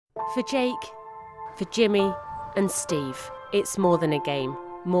For Jake, for Jimmy and Steve, it's more than a game,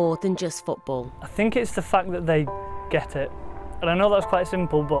 more than just football. I think it's the fact that they get it. And I know that's quite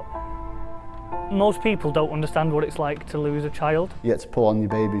simple, but most people don't understand what it's like to lose a child. You get to pull on your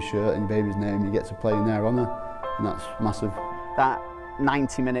baby's shirt and your baby's name, you get to play in their honour, and that's massive. That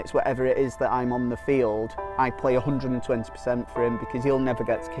 90 minutes, whatever it is that I'm on the field, I play 120% for him because he'll never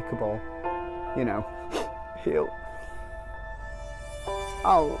get to kick a ball. You know,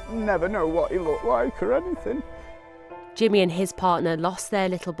 I'll never know what he looked like or anything. Jimmy and his partner lost their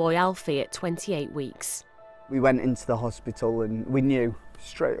little boy Alfie at 28 weeks. We went into the hospital and we knew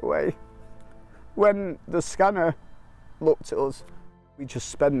straight away. When the scanner looked at us, we just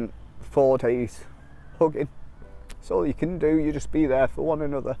spent 4 days hugging. That's all you can do, you just be there for one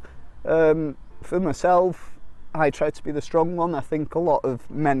another. For myself, I tried to be the strong one. I think a lot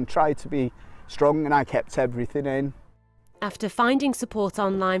of men try to be strong and I kept everything in. After finding support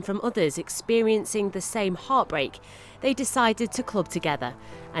online from others experiencing the same heartbreak, they decided to club together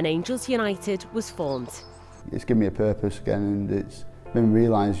and Angels United was formed. It's given me a purpose again, and it's made me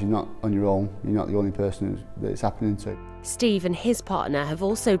realise you're not on your own, you're not the only person that it's happening to. Steve and his partner have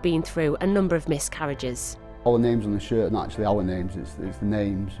also been through a number of miscarriages. All the names on the shirt are not actually our names, it's the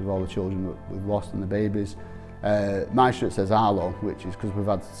names of all the children that we've lost and the babies. My shirt says Arlo, which is because we've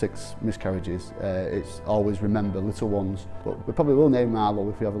had 6 miscarriages. It's always remember little ones, but we probably will name Arlo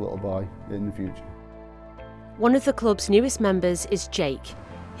if we have a little boy in the future. One of the club's newest members is Jake.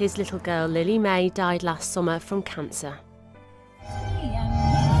 His little girl Lily May died last summer from cancer.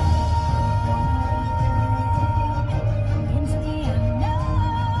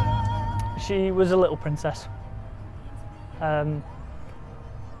 She was a little princess.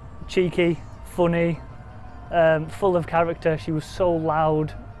 Cheeky, funny, full of character. She was so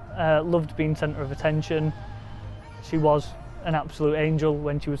loud, loved being centre of attention. She was an absolute angel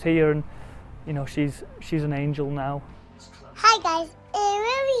when she was here, and you know, she's an angel now. Hi guys,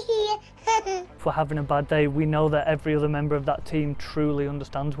 we're here. If we're having a bad day, we know that every other member of that team truly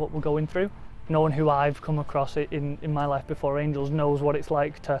understands what we're going through. No one who I've come across in my life before Angels knows what it's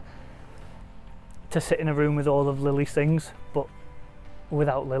like to sit in a room with all of Lily's things, but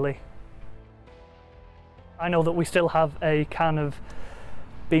without Lily. I know that we still have a can of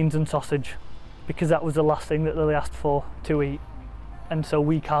beans and sausage because that was the last thing that Lily asked for to eat, and so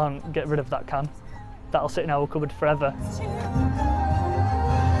we can't get rid of that can. That'll sit in our cupboard forever.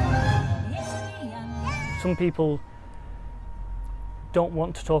 Some people don't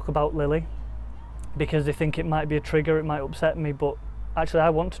want to talk about Lily because they think it might be a trigger, it might upset me, but actually I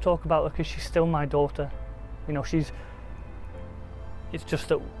want to talk about her because she's still my daughter. You know, it's just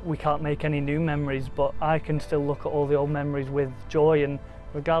that we can't make any new memories, but I can still look at all the old memories with joy, and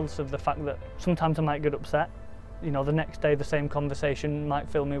regardless of the fact that sometimes I might get upset, you know, the next day the same conversation might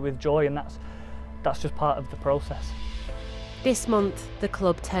fill me with joy, and that's just part of the process. This month, the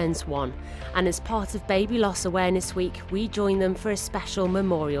club turns 1, and as part of Baby Loss Awareness Week, we join them for a special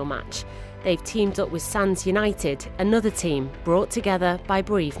memorial match. They've teamed up with Sands United, another team brought together by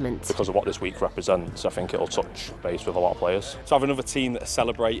bereavement. Because of what this week represents, I think it'll touch base with a lot of players. To have another team that are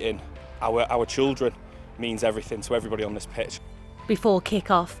celebrating our children means everything to everybody on this pitch. Before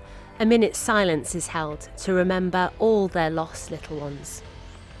kick-off, a minute's silence is held to remember all their lost little ones.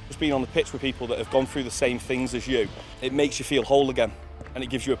 Just being on the pitch with people that have gone through the same things as you, it makes you feel whole again, and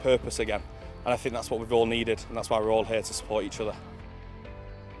it gives you a purpose again. And I think that's what we've all needed, and that's why we're all here to support each other.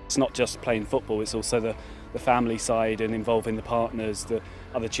 It's not just playing football, it's also the family side and involving the partners, the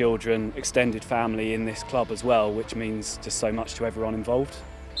other children, extended family in this club as well, which means just so much to everyone involved.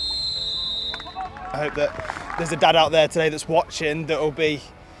 I hope that there's a dad out there today that's watching that will be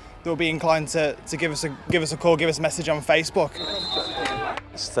inclined to give us a call, give us a message on Facebook.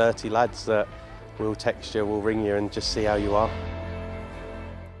 It's 30 lads that will text you, will ring you and just see how you are.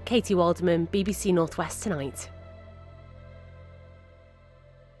 Katie Walderman, BBC North West Tonight.